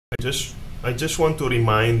I just want to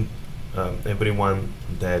remind everyone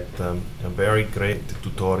that a very great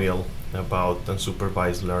tutorial about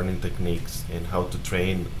unsupervised learning techniques and how to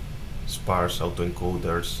train sparse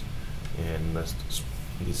autoencoders and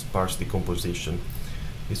this sparse decomposition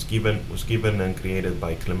was given and created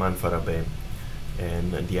by Clement Farabet,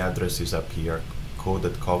 and the address is up here,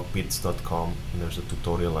 code@cockpits.com, and there's a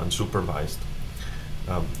tutorial on supervised.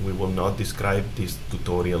 We will not describe this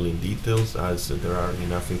tutorial in details as there are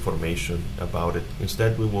enough information about it.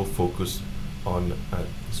 Instead, we will focus on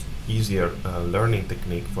easier learning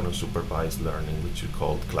technique for unsupervised learning, which is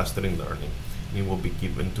called clustering learning. It will be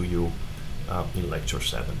given to you in lecture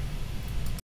 7.